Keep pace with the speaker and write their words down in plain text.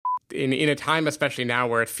in a time, especially now,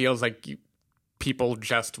 where it feels like people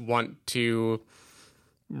just want to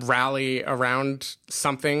rally around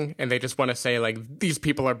something and they just want to say, like, these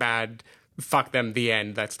people are bad, fuck them, the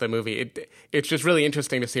end. That's the movie. It's just really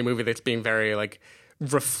interesting to see a movie that's being very, like,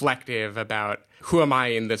 reflective about who am I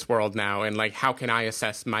in this world now, and, like, how can I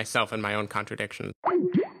assess myself and my own contradictions.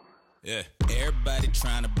 Yeah. Everybody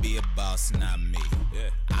trying to be a boss, not me. Yeah.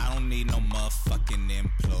 I don't need no motherfucking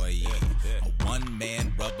employee. A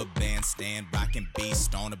one-man rubber band stand, rockin'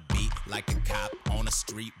 beast on a beat like a cop on a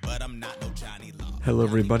street, but I'm not no Johnny Law. Hello,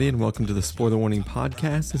 everybody, and welcome to the Spoiler Warning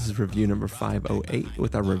Podcast. This is review number 508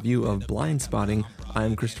 with our review of Blindspotting.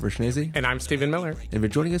 I'm Christopher Schnese. And I'm Stephen Miller. And if you're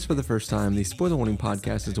joining us for the first time, the Spoiler Warning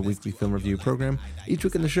Podcast is a weekly film review program. Each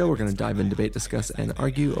week in the show, we're going to dive in, debate, discuss, and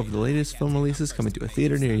argue over the latest film releases coming to a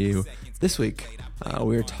theater near you. This week,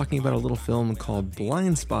 we are talking about a little film called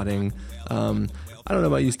Blindspotting. I don't know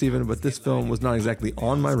about you, Stephen, but this film was not exactly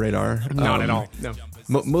on my radar. Not at all, no.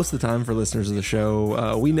 Most of the time, for listeners of the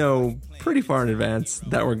show, we know pretty far in advance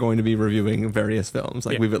that we're going to be reviewing various films.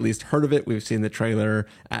 Like, we've at least heard of it. We've seen the trailer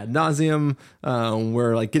ad nauseum.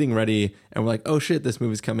 We're, like, getting ready, and we're like, oh, shit, this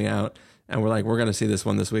movie's coming out. And we're like, we're going to see this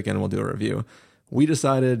one this weekend, and we'll do a review. We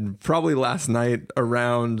decided probably last night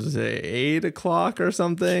around 8 o'clock or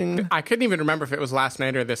something. I couldn't even remember if it was last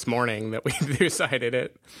night or this morning that we decided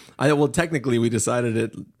it. Well, technically, we decided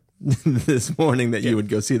it this morning that you would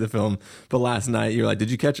go see the film, but last night you were like,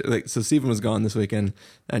 did you catch it? Like, so Stephen was gone this weekend,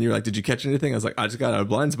 and you were like, did you catch anything? I was like, I just got out of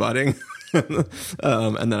Blindspotting.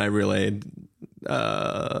 And then I relayed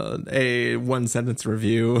a one-sentence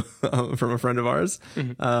review from a friend of ours.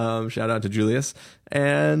 Shout out to Julius.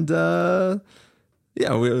 And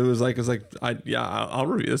yeah, it was like, I'll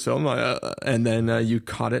review this film. And then you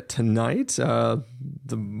caught it tonight,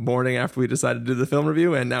 the morning after we decided to do the film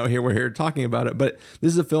review, and now we're here talking about it. But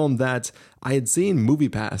this is a film that I had seen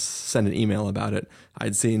MoviePass send an email about it.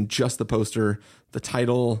 I'd seen just the poster, the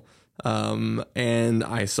title, and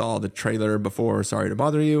I saw the trailer before Sorry to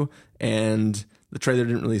Bother You, and the trailer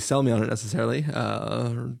didn't really sell me on it necessarily.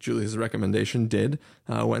 Julia's recommendation did.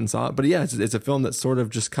 Went and saw it. But yeah, it's a film that sort of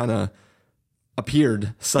just kind of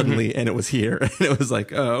appeared suddenly, and it was here, and it was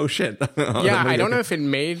like, oh shit. Yeah, I don't know if it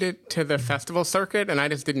made it to the festival circuit, and I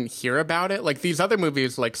just didn't hear about it. Like, these other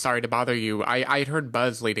movies, like Sorry to Bother You, I'd heard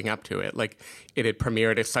buzz leading up to it, like it had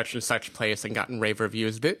premiered at such and such place and gotten rave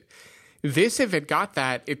reviews. This, if it got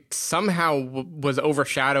that, it somehow was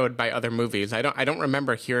overshadowed by other movies. I don't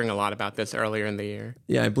remember hearing a lot about this earlier in the year.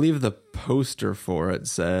 Yeah, I believe the poster for it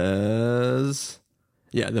says...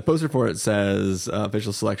 Yeah, the poster for it says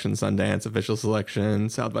official selection Sundance, official selection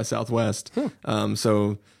South by Southwest.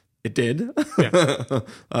 So it did. Yeah.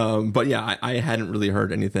 But yeah, I hadn't really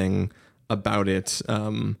heard anything about it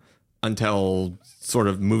until sort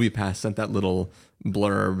of MoviePass sent that little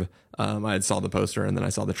blurb. I had saw the poster and then I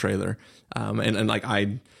saw the trailer. And like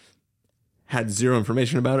I had zero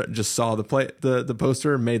information about it, just saw the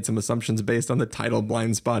poster, made some assumptions based on the title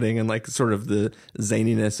Blindspotting and like sort of the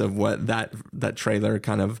zaniness of what that trailer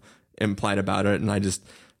kind of implied about it. And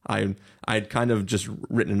I'd kind of just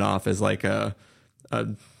written it off as like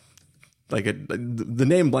the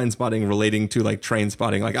name Blindspotting relating to like train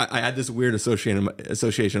spotting. Like I had this weird association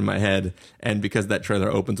in my head, and because that trailer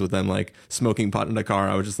opens with them like smoking pot in a car,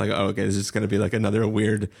 I was just like, oh, okay, this is just going to be like another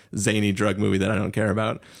weird zany drug movie that I don't care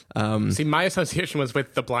about. See, my association was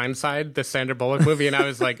with The Blind Side, the Sandra Bullock movie, and I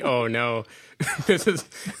was like, oh no, this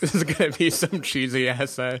is going to be some cheesy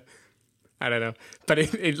ass. I don't know, but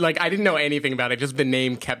it like I didn't know anything about it. Just the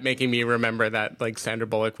name kept making me remember that like Sandra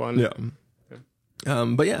Bullock one. Yeah.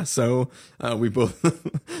 But yeah, so we both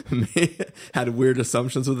had weird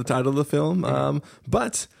assumptions with the title of the film.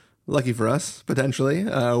 But lucky for us, potentially,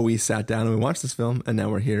 we sat down and we watched this film, and now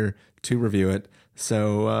we're here to review it.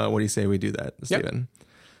 So what do you say we do that, Stephen? Yep.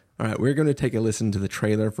 All right, we're going to take a listen to the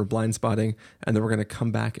trailer for Blindspotting, and then we're going to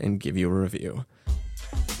come back and give you a review.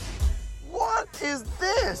 What is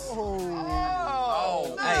this?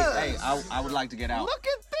 Oh, hey, I would like to get out. Look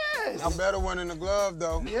at this. A better one in the glove,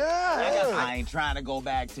 though. Yeah. I ain't trying to go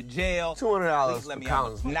back to jail. $200 Please let me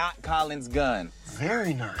Collins. out. Not Collins' gun.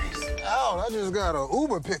 Very nice. Oh, I just got an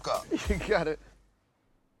Uber pickup. You got it.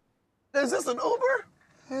 Is this an Uber?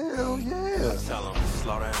 Hell yeah. Tell him,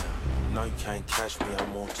 slow down. No, you can't catch me.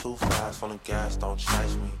 I'm on too fast on the gas. Don't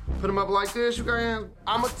chase me. Put him up like this, you guys.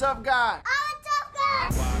 I'm a tough guy.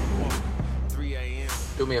 3 a.m.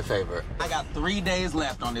 Do me a favor. I got 3 days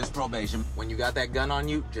left on this probation. When you got that gun on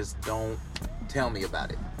you, just don't tell me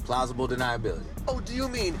about it. Plausible deniability. Oh, do you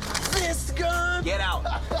mean this gun? Get out.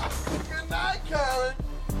 Good night, Karen.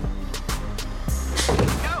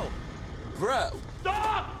 Yo, bro.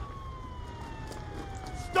 Stop!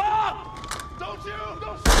 Stop! You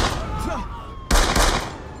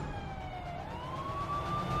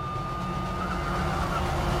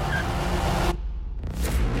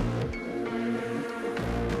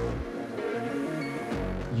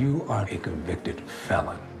are a convicted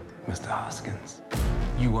felon, Mr. Hoskins.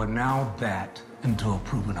 You are now that until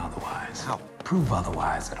proven otherwise. How? Prove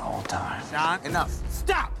otherwise at all times. John, enough.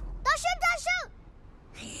 Stop! Don't shoot!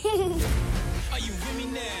 Don't shoot! Are you with me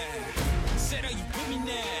now? Said, are you with me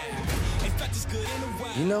now? Ain't felt this good in a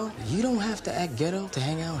while. You know, you don't have to act ghetto to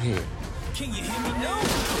hang out here. Can you hear me now?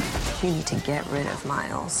 You need to get rid of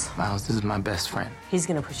Miles. Miles, this is my best friend. He's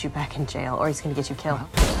gonna put you back in jail, or he's gonna get you killed.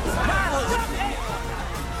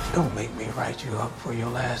 Don't make me write you up for your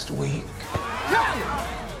last week.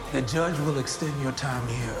 The judge will extend your time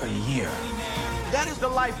here a year. That is the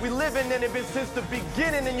life we live in, and it been since the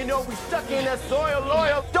beginning, and you know we stuck in that soil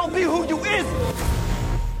loyal. Don't be who you is.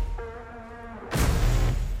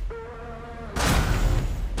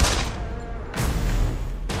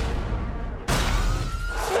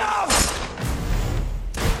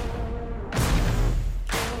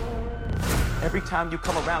 Every time you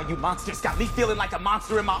come around, you monsters got me feeling like a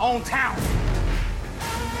monster in my own town.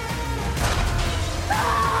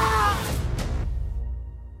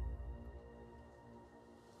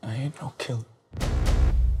 I ain't no killer.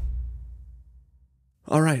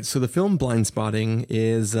 All right, so the film Blindspotting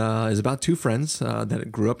is about two friends that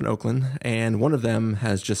grew up in Oakland, and one of them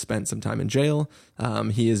has just spent some time in jail.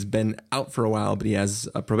 He has been out for a while, but he has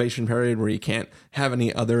a probation period where he can't have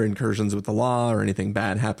any other incursions with the law or anything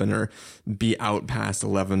bad happen or be out past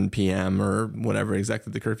 11 p.m. or whatever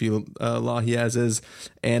exactly the curfew law he has is.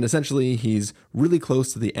 And essentially, he's really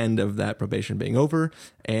close to the end of that probation being over,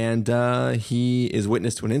 and he is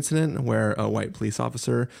witness to an incident where a white police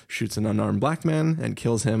officer shoots an unarmed black man and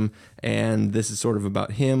kills him. And this is sort of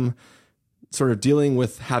about him sort of dealing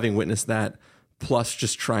with having witnessed that, plus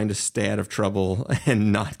just trying to stay out of trouble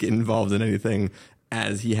and not get involved in anything,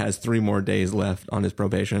 as he has 3 more days left on his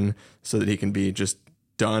probation so that he can be just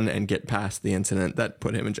done and get past the incident that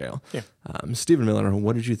put him in jail. Yeah. Stephen Miller,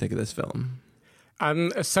 what did you think of this film?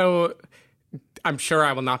 So I'm sure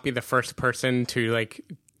I will not be the first person to like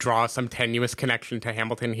draw some tenuous connection to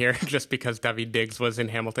Hamilton here just because Daveed Diggs was in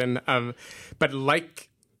Hamilton. But like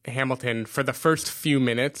Hamilton, for the first few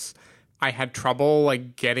minutes, I had trouble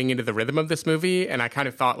like getting into the rhythm of this movie, and I kind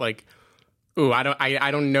of thought like, ooh,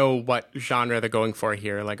 I don't know what genre they're going for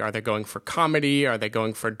here. Like, are they going for comedy? Are they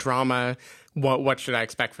going for drama? What should I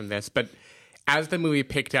expect from this? But as the movie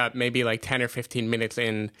picked up, maybe like 10 or 15 minutes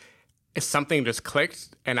in, something just clicked,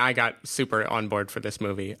 and I got super on board for this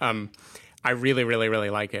movie. I really, really, really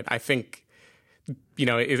like it. I think, you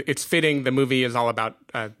know, it's fitting. The movie is all about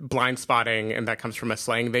blind spotting, and that comes from a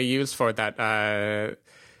slang they use for that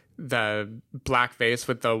the black face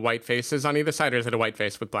with the white faces on either side, or is it a white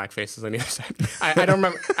face with black faces on either side? I don't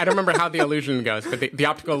remember. I don't remember how the illusion goes, but the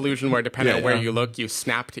optical illusion where depending on where you look, you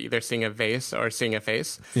snap to either seeing a vase or seeing a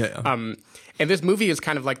face. And this movie is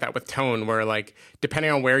kind of like that with tone, where like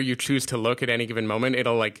depending on where you choose to look at any given moment,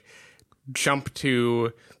 it'll like jump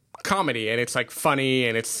to comedy, and it's like funny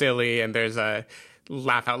and it's silly, and there's a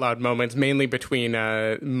laugh out loud moments, mainly between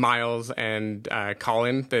Miles and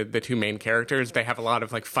Colin, the two main characters. They have a lot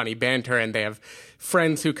of like funny banter, and they have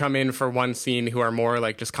friends who come in for one scene who are more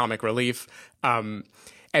like just comic relief. And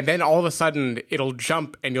then all of a sudden it'll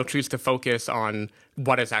jump, and you'll choose to focus on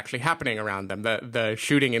what is actually happening around them. The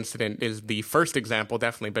shooting incident is the first example,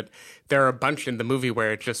 definitely, but there are a bunch in the movie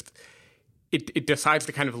where it decides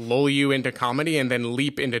to kind of lull you into comedy and then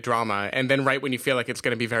leap into drama. And then right when you feel like it's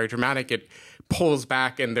going to be very dramatic, it pulls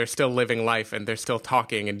back, and they're still living life, and they're still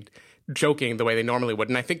talking and joking the way they normally would.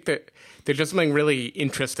 And I think that there's just something really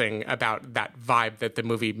interesting about that vibe that the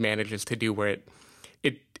movie manages to do, where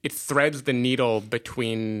it threads the needle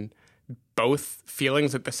between both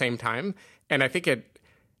feelings at the same time. And I think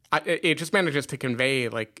it just manages to convey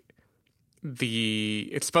like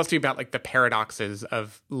it's supposed to be about like the paradoxes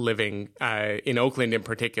of living in Oakland in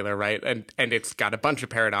particular, right? And it's got a bunch of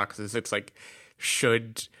paradoxes. It's like,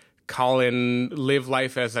 should Colin live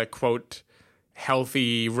life as a quote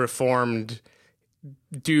healthy, reformed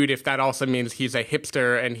dude if that also means he's a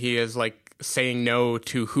hipster and he is like saying no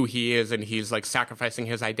to who he is, and he's like sacrificing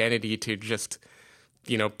his identity to just,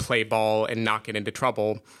 you know, play ball and not get into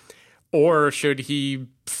trouble? Or should he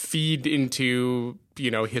feed into, you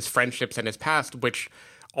know, his friendships and his past, which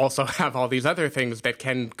also have all these other things that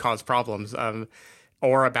can cause problems?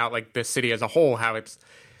 Or about like the city as a whole, how it's,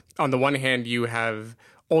 on the one hand, you have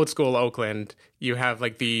old school Oakland, you have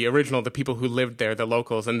like the people who lived there, the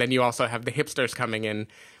locals, and then you also have the hipsters coming in.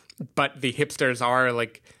 But the hipsters are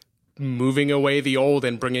like moving away the old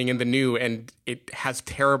and bringing in the new, and it has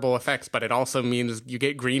terrible effects, but it also means you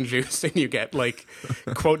get green juice and you get like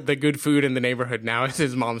quote the good food in the neighborhood now, as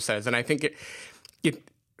his mom says. And I think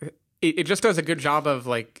it just does a good job of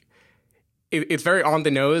like it's very on the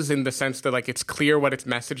nose in the sense that like it's clear what its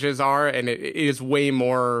messages are, and it is way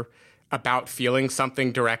more about feeling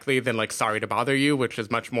something directly than like Sorry to Bother You, which is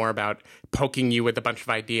much more about poking you with a bunch of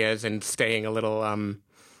ideas and staying a little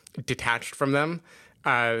detached from them.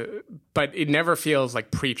 But it never feels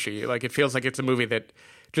like preachy. Like it feels like it's a movie that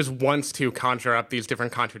just wants to conjure up these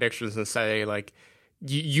different contradictions and say like,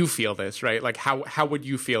 you feel this, right? Like how would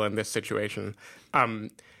you feel in this situation?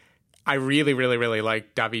 I really, really, really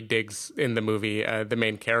like Daveed Diggs in the movie, the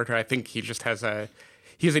main character. I think he just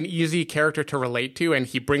he's an easy character to relate to, and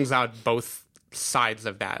he brings out both sides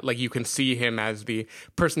of that. Like you can see him as the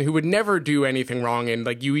person who would never do anything wrong, and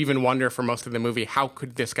like you even wonder for most of the movie, how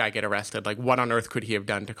could this guy get arrested? Like what on earth could he have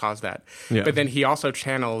done to cause that? Yeah. But then he also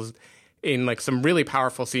channels in like some really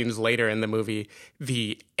powerful scenes later in the movie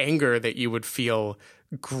the anger that you would feel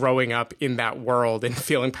growing up in that world and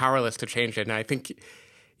feeling powerless to change it. And I think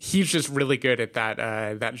he's just really good at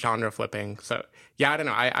that genre flipping. So yeah, I don't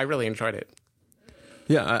know. I really enjoyed it.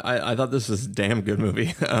 Yeah, I thought this was a damn good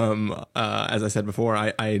movie. As I said before,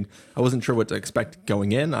 I wasn't sure what to expect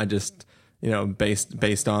going in. I just,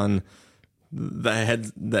 based on the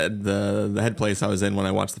head place I was in when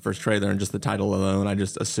I watched the first trailer and just the title alone, I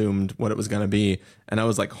just assumed what it was going to be, and I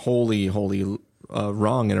was like wholly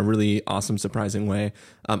wrong in a really awesome, surprising way.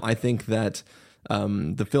 I think that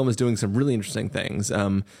the film is doing some really interesting things.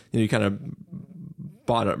 You kind of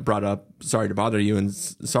brought up Sorry to Bother You, and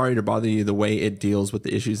Sorry to Bother You, the way it deals with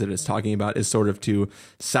the issues that it's talking about is sort of to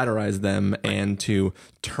satirize them and to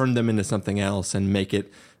turn them into something else and make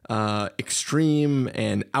it extreme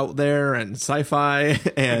and out there and sci-fi,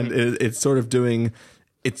 and it's sort of doing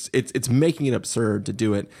it's making it absurd to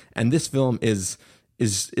do it. And this film is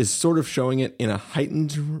sort of showing it in a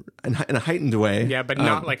heightened way. Yeah, but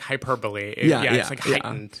not like hyperbole. It's like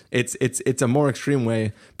heightened. Yeah. It's a more extreme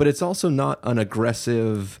way, but it's also not an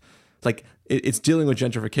aggressive, like it's dealing with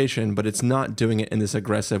gentrification, but it's not doing it in this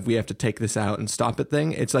aggressive, we have to take this out and stop it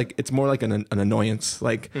thing. It's like, it's more like an annoyance.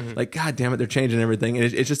 Like, God damn it, they're changing everything.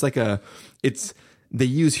 And it's just like they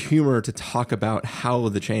use humor to talk about how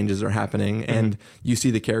the changes are happening, and you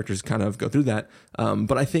see the characters kind of go through that.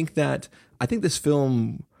 But I think this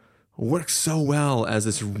film works so well as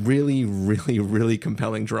this really, really, really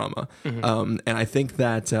compelling drama. And I think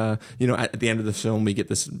that, at the end of the film, we get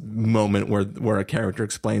this moment where a character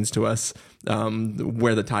explains to us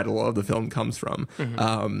where the title of the film comes from.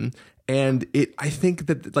 And I think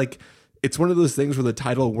that like, it's one of those things where the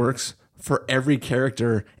title works for every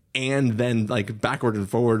character and then like backward and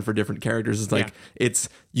forward for different characters. It's like, it's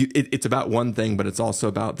about one thing, but it's also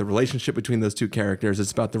about the relationship between those two characters.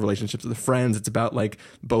 It's about the relationships of the friends. It's about like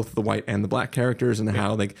both the white and the black characters and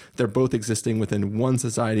how like they're both existing within one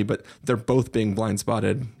society, but they're both being blind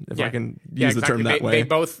spotted, if I can use the term that way. They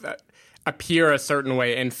both appear a certain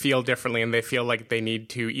way and feel differently, and they feel like they need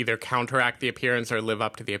to either counteract the appearance or live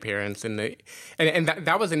up to the appearance. And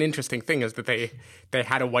that was an interesting thing, is that they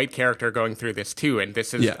had a white character going through this too, and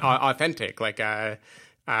this is authentic. Like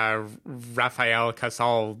Rafael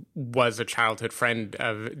Casal was a childhood friend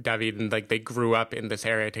of Daveed, and like they grew up in this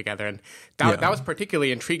area together, and that was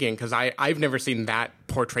particularly intriguing because I've never seen that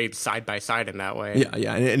portrayed side by side in that way.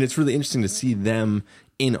 And it's really interesting to see them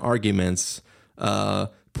in arguments,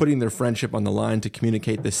 putting their friendship on the line to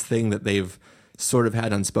communicate this thing that they've sort of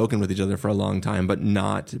had unspoken with each other for a long time, but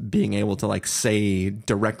not being able to like say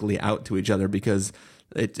directly out to each other because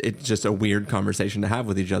it's just a weird conversation to have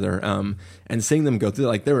with each other. And seeing them go through,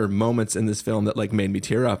 like, there were moments in this film that like made me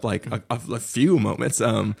tear up, like a few moments.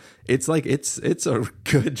 It's like, it's a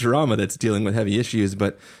good drama that's dealing with heavy issues,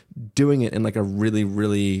 but doing it in like a really,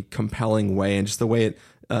 really compelling way. And just the way it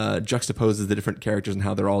juxtaposes the different characters and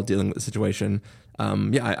how they're all dealing with the situation.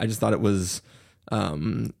 I just thought it was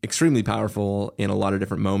extremely powerful in a lot of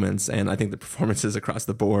different moments, and I think the performances across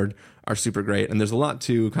the board are super great, and there's a lot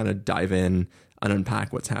to kind of dive in and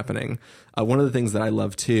unpack what's happening. One of the things that I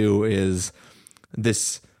love too is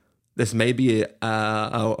this may be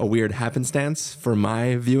a weird happenstance for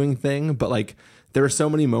my viewing thing, but like there are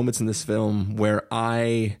so many moments in this film where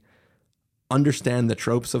I understand the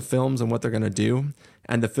tropes of films and what they're going to do,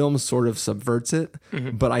 and the film sort of subverts it,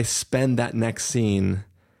 but I spend that next scene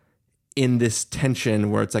in this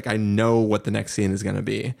tension where it's like, I know what the next scene is going to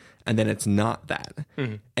be, and then it's not that.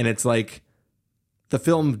 And it's like, the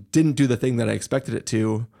film didn't do the thing that I expected it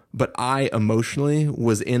to, but I emotionally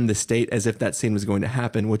was in the state as if that scene was going to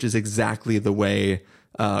happen, which is exactly the way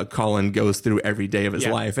Colin goes through every day of his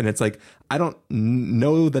life. And it's like, I don't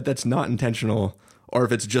know that that's not intentional, or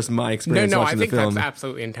if it's just my experience watching the film. I think that's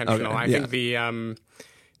absolutely intentional. Okay, I think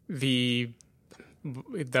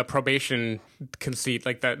the probation conceit,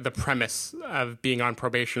 like the premise of being on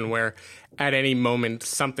probation, where at any moment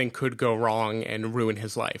something could go wrong and ruin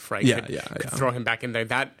his life, right? Could throw him back in there.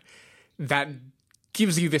 That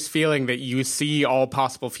gives you this feeling that you see all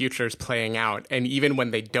possible futures playing out, and even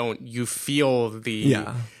when they don't, you feel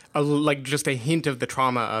like just a hint of the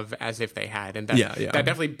trauma of as if they had, and that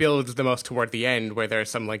definitely builds the most toward the end, where there are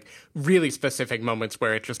some like really specific moments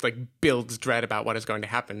where it just like builds dread about what is going to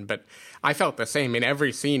happen. But I felt the same in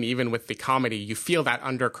every scene, even with the comedy. You feel that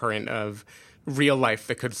undercurrent of real life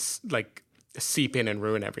that could like seep in and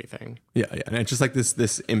ruin everything. Yeah, and it's just like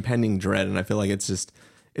this impending dread, and I feel like it's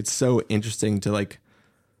so interesting to like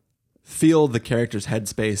feel the character's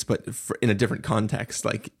headspace, but in a different context.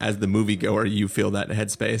 Like as the moviegoer, you feel that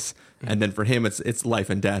headspace, and then for him, it's life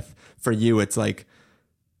and death. For you, it's like,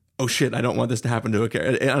 oh shit, I don't want this to happen to a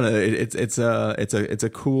character. I don't know. It's a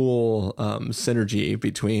cool synergy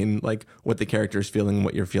between like what the character is feeling and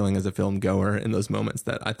what you're feeling as a film goer in those moments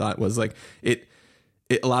that I thought was like it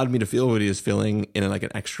allowed me to feel what he was feeling in like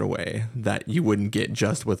an extra way that you wouldn't get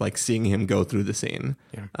just with like seeing him go through the scene,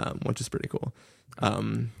 which is pretty cool.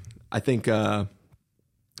 I think, like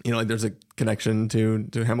there's a connection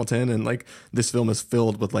to Hamilton, and like this film is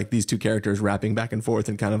filled with like these two characters rapping back and forth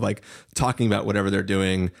and kind of like talking about whatever they're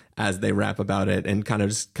doing as they rap about it and kind of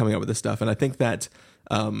just coming up with this stuff. And I think that,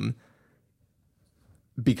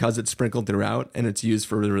 because it's sprinkled throughout and it's used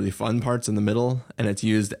for the really fun parts in the middle, and it's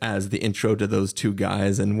used as the intro to those two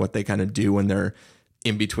guys and what they kind of do when they're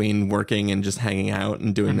in between working and just hanging out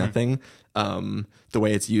and doing nothing. The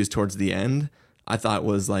way it's used towards the end, I thought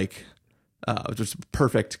was like just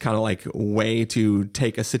perfect kind of like way to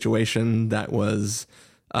take a situation that was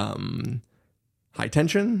high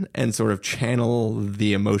tension and sort of channel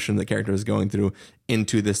the emotion the character is going through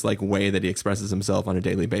into this like way that he expresses himself on a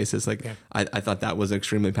daily basis. Like I thought that was an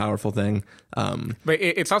extremely powerful thing. But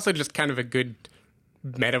it's also just kind of a good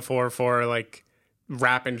metaphor for like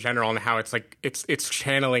rap in general, and how it's like it's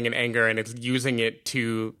channeling an anger, and it's using it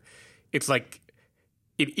to, it's like,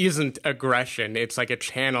 it isn't aggression. It's like a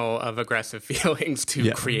channel of aggressive feelings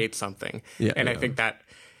to create something. And I think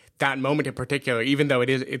that moment in particular, even though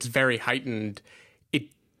it's very heightened,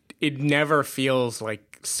 it never feels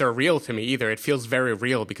like surreal to me either. It feels very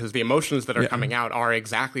real, because the emotions that are coming out are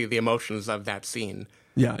exactly the emotions of that scene.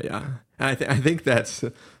 And I think that's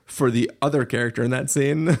for the other character in that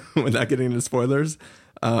scene, without getting into spoilers,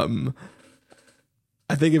 I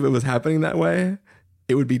think if it was happening that way,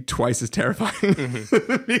 it would be twice as terrifying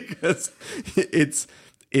because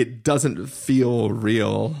it doesn't feel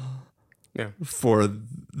real for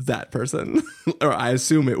that person. Or I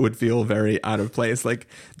assume it would feel very out of place. Like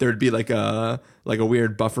there'd be like a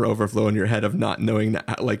weird buffer overflow in your head of not knowing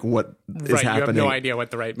that, like what is happening. You have no idea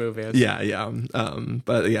what the right move is.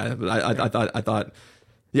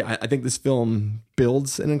 I think this film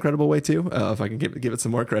builds an incredible way too. If I can give it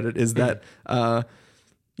some more credit, is that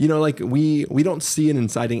like we don't see an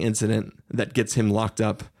inciting incident that gets him locked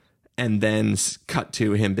up and then cut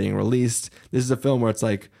to him being released. This is a film where it's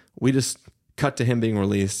like we just cut to him being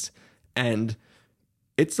released, and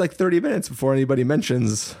it's like 30 minutes before anybody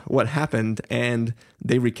mentions what happened, and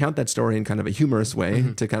they recount that story in kind of a humorous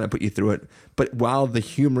way to kind of put you through it. But while the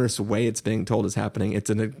humorous way it's being told is happening, it's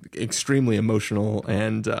an extremely emotional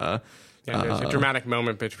and there's a dramatic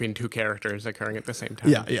moment between two characters occurring at the same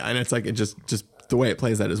time. And it's like it just the way it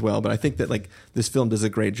plays that as well. But I think that like this film does a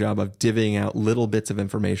great job of divvying out little bits of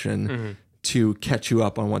information to catch you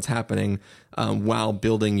up on what's happening, while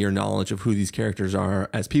building your knowledge of who these characters are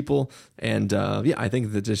as people. And I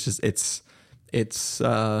think that it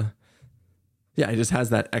just has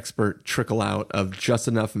that expert trickle out of just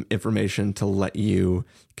enough information to let you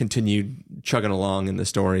continue chugging along in the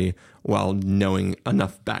story while knowing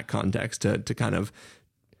enough back context to kind of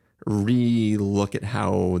re-look at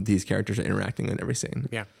how these characters are interacting in every scene.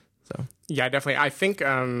 Definitely. I think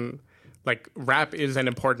like rap is an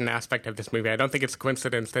important aspect of this movie. I don't think it's a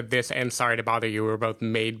coincidence that this and Sorry to Bother You were both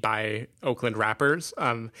made by Oakland rappers.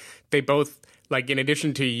 They both, like, in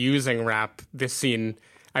addition to using rap, this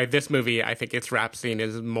movie, I think its rap scene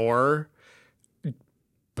is more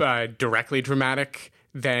directly dramatic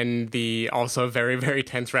than the also very, very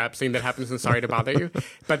tense rap scene that happens in Sorry to Bother You.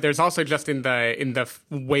 But there's also just in the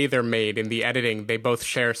way they're made, in the editing, they both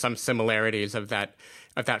share some similarities of that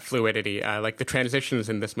fluidity. Like the transitions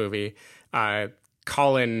in this movie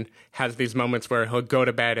Colin has these moments where he'll go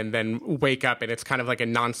to bed and then wake up, and it's kind of like a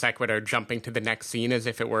non sequitur jumping to the next scene as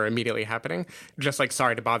if it were immediately happening. Just like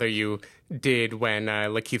Sorry to Bother You did when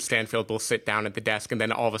Lakeith Stanfield will sit down at the desk and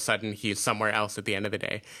then all of a sudden he's somewhere else at the end of the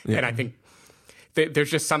day. Yeah. And I think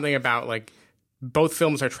there's just something about like both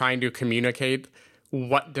films are trying to communicate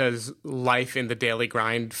what does life in the daily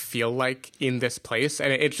grind feel like in this place.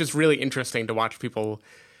 And it's just really interesting to watch people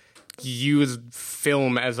use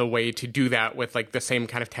film as a way to do that with like the same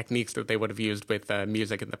kind of techniques that they would have used with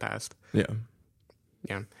music in the past. Yeah.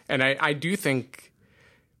 Yeah. And I do think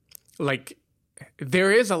like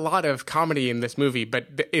there is a lot of comedy in this movie, but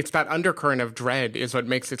it's that undercurrent of dread is what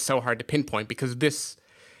makes it so hard to pinpoint, because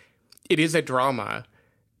it is a drama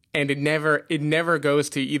and it never goes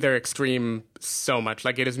to either extreme so much.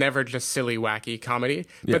 Like it is never just silly, wacky comedy,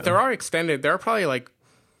 but there are probably like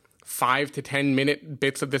 5 to 10 minute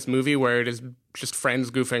bits of this movie where it is just friends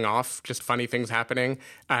goofing off, just funny things happening.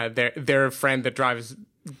 Their friend that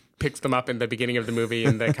picks them up in the beginning of the movie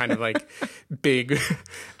in the kind of like big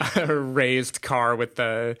raised car with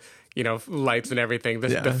the, lights and everything,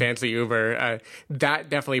 the fancy Uber. That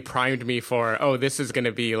definitely primed me for, this is going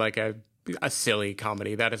to be like a silly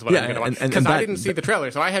comedy. That is what I'm going to watch. Because I didn't see the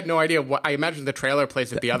trailer, so I had no idea what. I imagine the trailer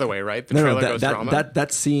plays it the other way, right? The trailer goes drama.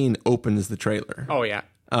 That scene opens the trailer. Oh, yeah.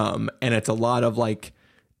 And it's a lot of like,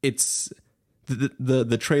 it's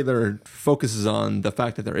the trailer focuses on the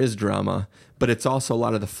fact that there is drama, but it's also a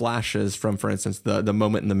lot of the flashes from, for instance, the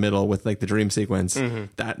moment in the middle with like the dream sequence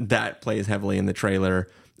that plays heavily in the trailer.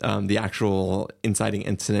 The actual inciting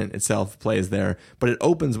incident itself plays there, but it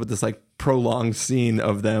opens with this like prolonged scene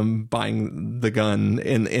of them buying the gun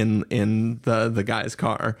in the guy's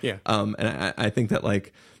car. Yeah. And I think that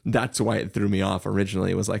like, that's why it threw me off originally.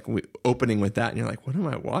 It was like opening with that, and you're like, "What am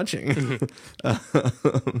I watching?"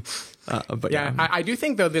 But yeah, I do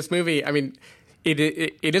think though this movie. I mean,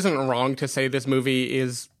 it isn't wrong to say this movie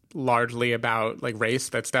is largely about like race.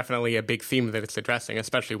 That's definitely a big theme that it's addressing,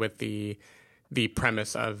 especially with the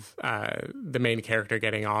premise of the main character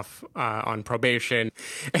getting off on probation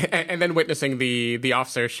and then witnessing the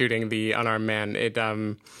officer shooting the unarmed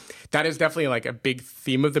man. That is definitely like a big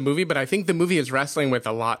theme of the movie, but I think the movie is wrestling with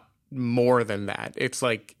a lot more than that. It's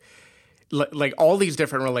like all these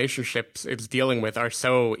different relationships it's dealing with are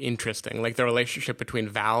so interesting. Like the relationship between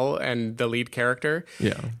Val and the lead character,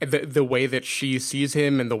 the way that she sees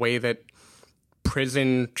him and the way that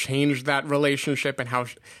prison changed that relationship, and how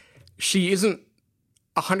she isn't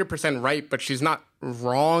 100% right, but she's not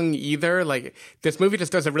wrong either. Like this movie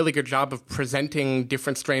just does a really good job of presenting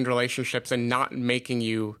different strained relationships and not making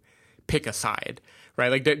you pick a side, right?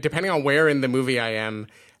 Like depending on where in the movie I am,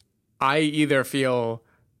 I either feel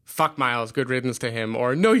fuck Miles, good riddance to him,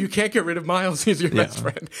 or no, you can't get rid of Miles, he's your best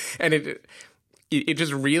friend. And it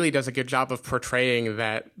just really does a good job of portraying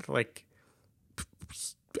that, like,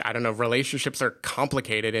 I don't know, relationships are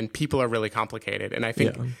complicated and people are really complicated. And I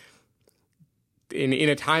think in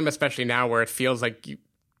a time, especially now, where it feels like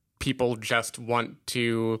people just want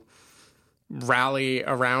to rally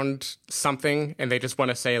around something and they just want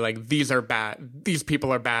to say like, these are bad, these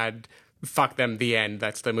people are bad, fuck them, the end.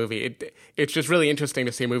 That's the movie. It's just really interesting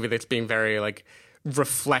to see a movie that's being very like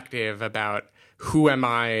reflective about who am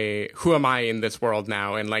I in this world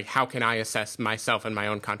now, and like how can I assess myself and my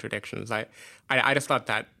own contradictions. I just thought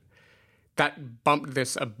that bumped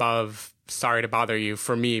this above Sorry to Bother You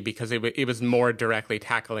for me, because it was more directly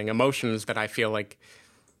tackling emotions that I feel like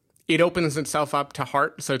it opens itself up to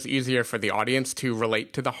heart, so it's easier for the audience to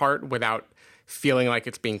relate to the heart without feeling like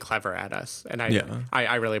it's being clever at us. And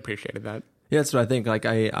I really appreciated that. Yeah, that's what I think. Like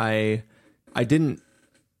I didn't,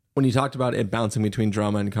 when you talked about it bouncing between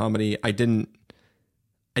drama and comedy, I didn't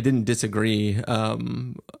disagree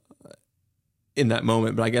in that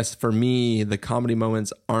moment. But I guess for me, the comedy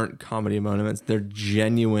moments aren't comedy moments. They're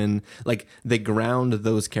genuine. Like they ground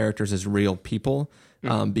those characters as real people.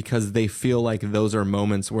 Because they feel like those are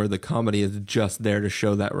moments where the comedy is just there to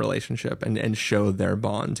show that relationship and show their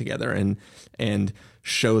bond together and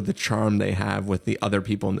show the charm they have with the other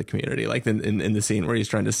people in the community. Like in the scene where he's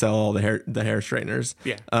trying to sell all the hair straighteners.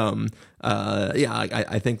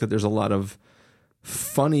 I think that there's a lot of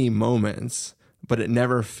funny moments, but it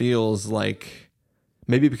never feels like,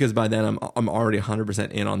 maybe because by then I'm already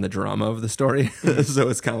 100% in on the drama of the story. So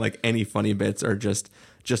it's kind of like any funny bits are just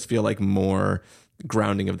feel like more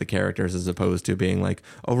grounding of the characters, as opposed to being like,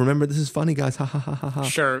 oh, remember, this is funny, guys, ha ha ha ha ha.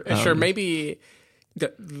 Sure. Maybe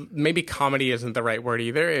comedy isn't the right word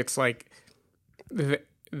either. It's like the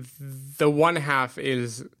one half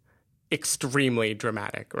is extremely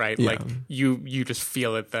dramatic, right? Yeah. Like you just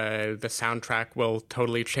feel that the soundtrack will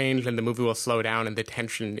totally change and the movie will slow down and the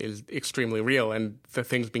tension is extremely real and the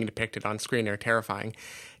things being depicted on screen are terrifying.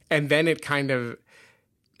 And then it kind of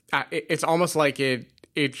it's almost like it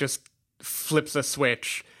just flips a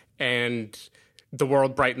switch and the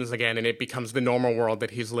world brightens again and it becomes the normal world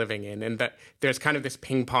that he's living in, and that there's kind of this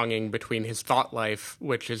ping-ponging between his thought life,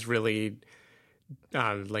 which is really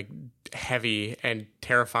like heavy and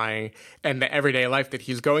terrifying, and the everyday life that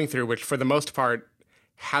he's going through, which for the most part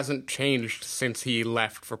hasn't changed since he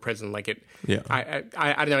left for prison. Like it, I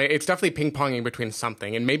don't know. It's definitely ping-ponging between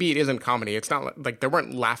something, and maybe it isn't comedy. It's not like there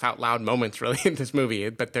weren't laugh out loud moments really in this movie,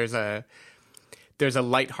 but there's a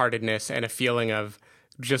lightheartedness and a feeling of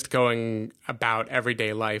just going about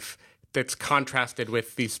everyday life that's contrasted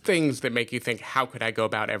with these things that make you think, how could I go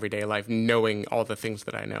about everyday life knowing all the things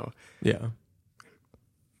that I know? Yeah.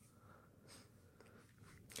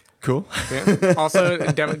 Cool. Yeah. Also,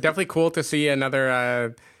 definitely cool to see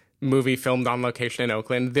another movie filmed on location in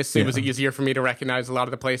Oakland. It was easier for me to recognize a lot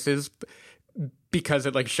of the places because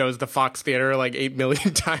it like shows the Fox Theater like 8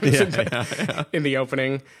 million times in the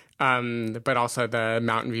opening. But also the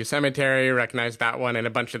Mountain View Cemetery, recognize that one, and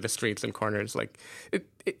a bunch of the streets and corners. Like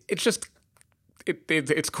it's just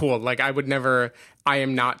it's cool. Like I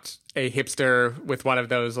am not a hipster with one of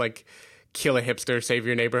those like kill a hipster, save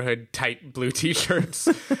your neighborhood tight blue t-shirts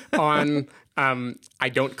on. I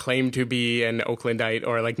don't claim to be an Oaklandite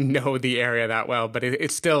or like know the area that well, but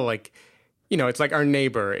it's still like, you know, it's like our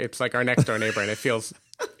neighbor. It's like our next door neighbor, and it feels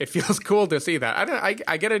cool to see that.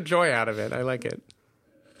 I get a joy out of it. I like it.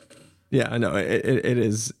 Yeah, I know.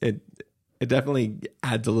 It definitely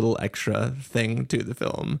adds a little extra thing to the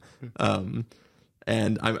film.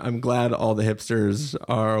 And I'm glad all the hipsters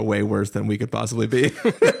are way worse than we could possibly be.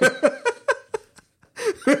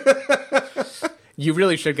 You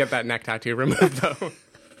really should get that neck tattoo removed, though.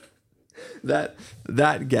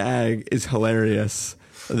 That gag is hilarious,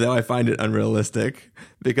 though I find it unrealistic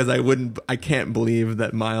because I can't believe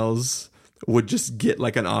that Miles would just get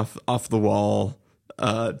like an off the wall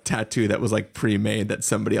tattoo that was like pre-made that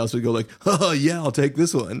somebody else would go like, oh yeah, I'll take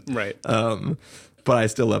this one. Right. But I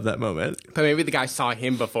still love that moment. But maybe the guy saw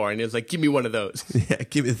him before and he was like, give me one of those. Yeah,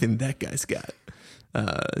 give me the thing that guy's got.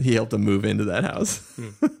 He helped him move into that house.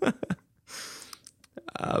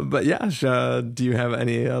 But yeah, do you have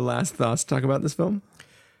any last thoughts to talk about this film?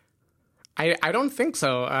 I don't think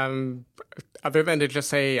so. Other than to just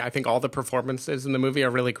say, I think all the performances in the movie are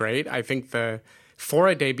really great. I think for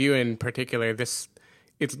a debut in particular,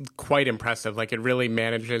 it's quite impressive. Like it really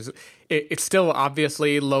manages. It's still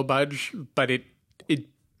obviously low budge, but it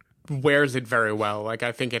wears it very well. Like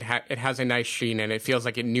I think it has a nice sheen, and it feels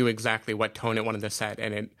like it knew exactly what tone it wanted to set,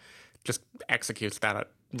 and it just executes that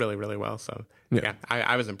really, really well. So yeah,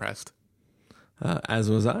 I was impressed. As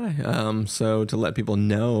was I. So to let people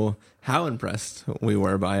know how impressed we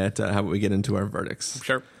were by it, how about we get into our verdicts?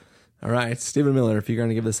 Sure. All right, Stephen Miller, if you're going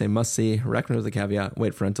to give this a must-see, recommend with a caveat,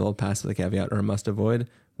 wait for rental, pass with a caveat, or a must-avoid,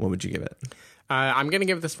 what would you give it? I'm going to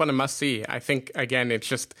give this one a must-see. I think, again, it's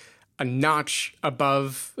just a notch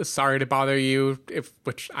above Sorry to Bother You,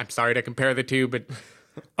 which I'm sorry to compare the two, but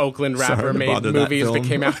Oakland rapper made movies that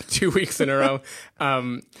came out 2 weeks in a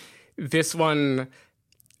row. This one,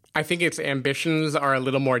 I think its ambitions are a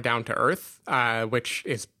little more down to earth, which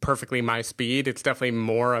is perfectly my speed. It's definitely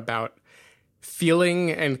more about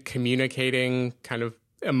feeling and communicating kind of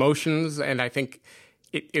emotions, and I think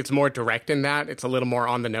it's more direct in that. It's a little more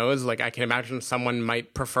on the nose. Like I can imagine someone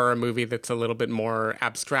might prefer a movie that's a little bit more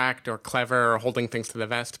abstract or clever or holding things to the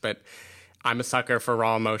vest, but I'm a sucker for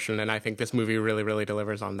raw emotion, and I think this movie really, really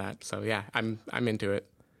delivers on that. So yeah, I'm into it.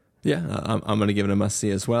 Yeah, I'm going to give it a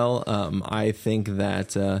must-see as well. I think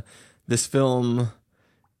that this film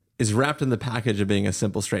is wrapped in the package of being a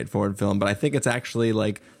simple, straightforward film, but I think it's actually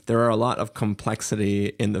like there are a lot of complexity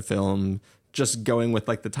in the film just going with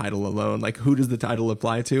like the title alone. Like who does the title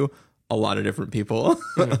apply to? A lot of different people.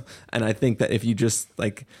 And I think that if you just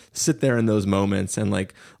like sit there in those moments and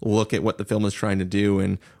like look at what the film is trying to do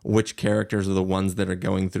and which characters are the ones that are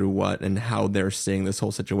going through what and how they're seeing this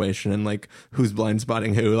whole situation and like who's blind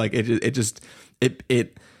spotting who, like it's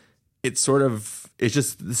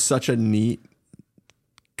just such a neat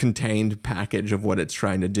contained package of what it's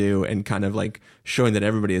trying to do and kind of like showing that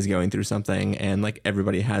everybody is going through something and like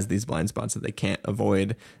everybody has these blind spots that they can't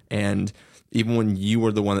avoid. And even when you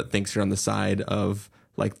are the one that thinks you're on the side of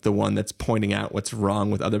like the one that's pointing out what's wrong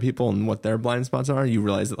with other people and what their blind spots are, you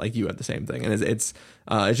realize that like you have the same thing. And it's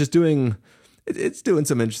just doing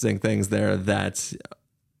some interesting things there that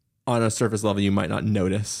on a surface level you might not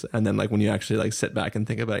notice, and then like when you actually like sit back and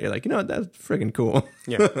think about it, you're like, you know what, that's friggin' cool.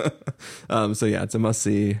 Yeah. So yeah, it's a must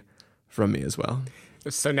see from me as well.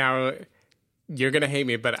 So now you're gonna hate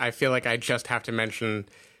me, but I feel like I just have to mention,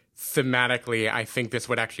 thematically, I think this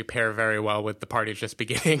would actually pair very well with The Party's Just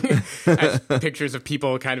Beginning. As pictures of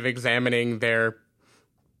people kind of examining their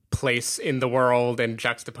place in the world and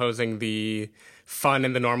juxtaposing the fun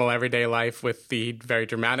and the normal everyday life with the very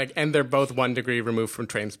dramatic, and they're both 1 degree removed from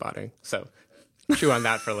Trainspotting. So chew on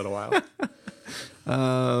that for a little while.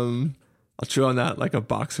 I'll chew on that like a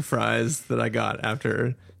box of fries that I got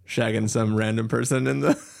after shagging some random person in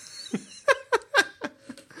the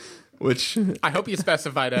which I hope you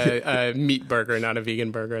specified a meat burger, not a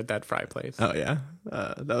vegan burger at that fry place. Oh yeah,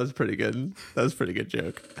 that was pretty good. That was a pretty good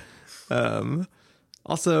joke.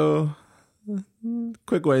 Also,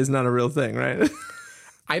 quick way is not a real thing, right?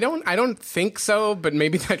 I don't think so, but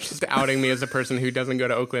maybe that's just outing me as a person who doesn't go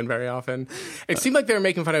to Oakland very often. It seemed like they were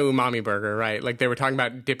making fun of Umami Burger, right? Like they were talking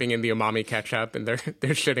about dipping in the umami ketchup, and they're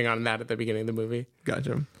shitting on that at the beginning of the movie.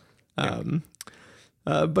 Gotcha.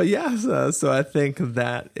 But yeah, so I think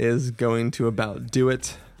that is going to about do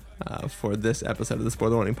it for this episode of the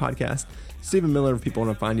Spoiler Warning Podcast. Stephen Miller, if people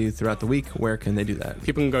want to find you throughout the week, where can they do that?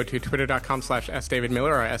 People can go to twitter.com/sdavidmiller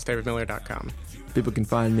or sdavidmiller.com. People can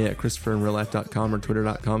find me at ChristopherInRealLife.com or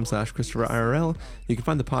Twitter.com/ChristopherIRL. You can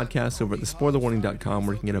find the podcast over at thespoilerwarning.com,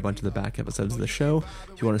 where you can get a bunch of the back episodes of the show.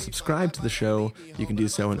 If you want to subscribe to the show, you can do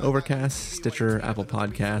so in Overcast, Stitcher, Apple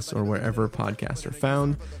Podcasts, or wherever podcasts are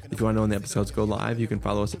found. If you want to know when the episodes go live, you can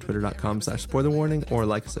follow us at Twitter.com/SpoilerWarning or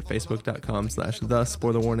like us at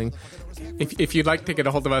Facebook.com/TheSpoilerWarning. If you'd like to get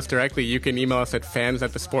a hold of us directly, you can email us at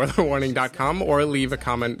fans@thespoilerwarning.com or leave a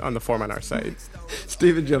comment on the form on our site.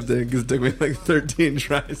 Steven jumped in because it took me like 13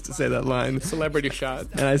 tries to say that line. Celebrity shot.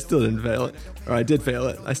 And I still didn't fail it. Or I did fail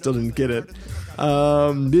it. I still didn't get it.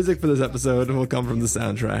 Music for this episode will come from the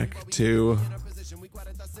soundtrack to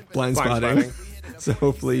Blindspotting. So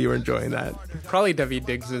hopefully you're enjoying that. Probably David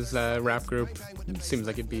Diggs' rap group. Seems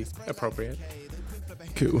like it'd be appropriate.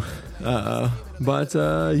 Cool. But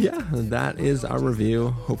yeah, that is our review.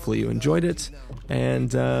 Hopefully you enjoyed it.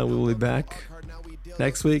 And we will be back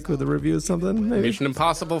next week with a review of something, maybe? Mission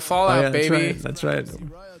Impossible Fallout, baby. That's right.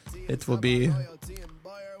 It will be...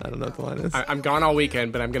 I don't know what the line is. I'm gone all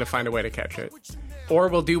weekend, but I'm going to find a way to catch it. Or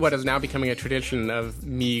we'll do what is now becoming a tradition of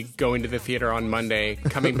me going to the theater on Monday,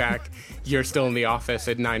 coming back, you're still in the office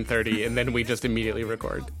at 9:30, and then we just immediately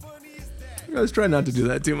record. I was trying not to do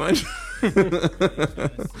that too much.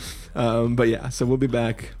 But yeah, so we'll be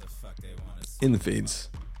back in the feeds.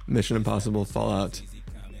 Mission Impossible Fallout.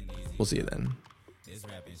 We'll see you then,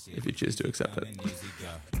 if you choose to accept it.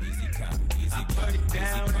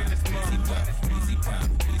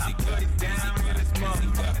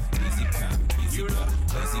 Easy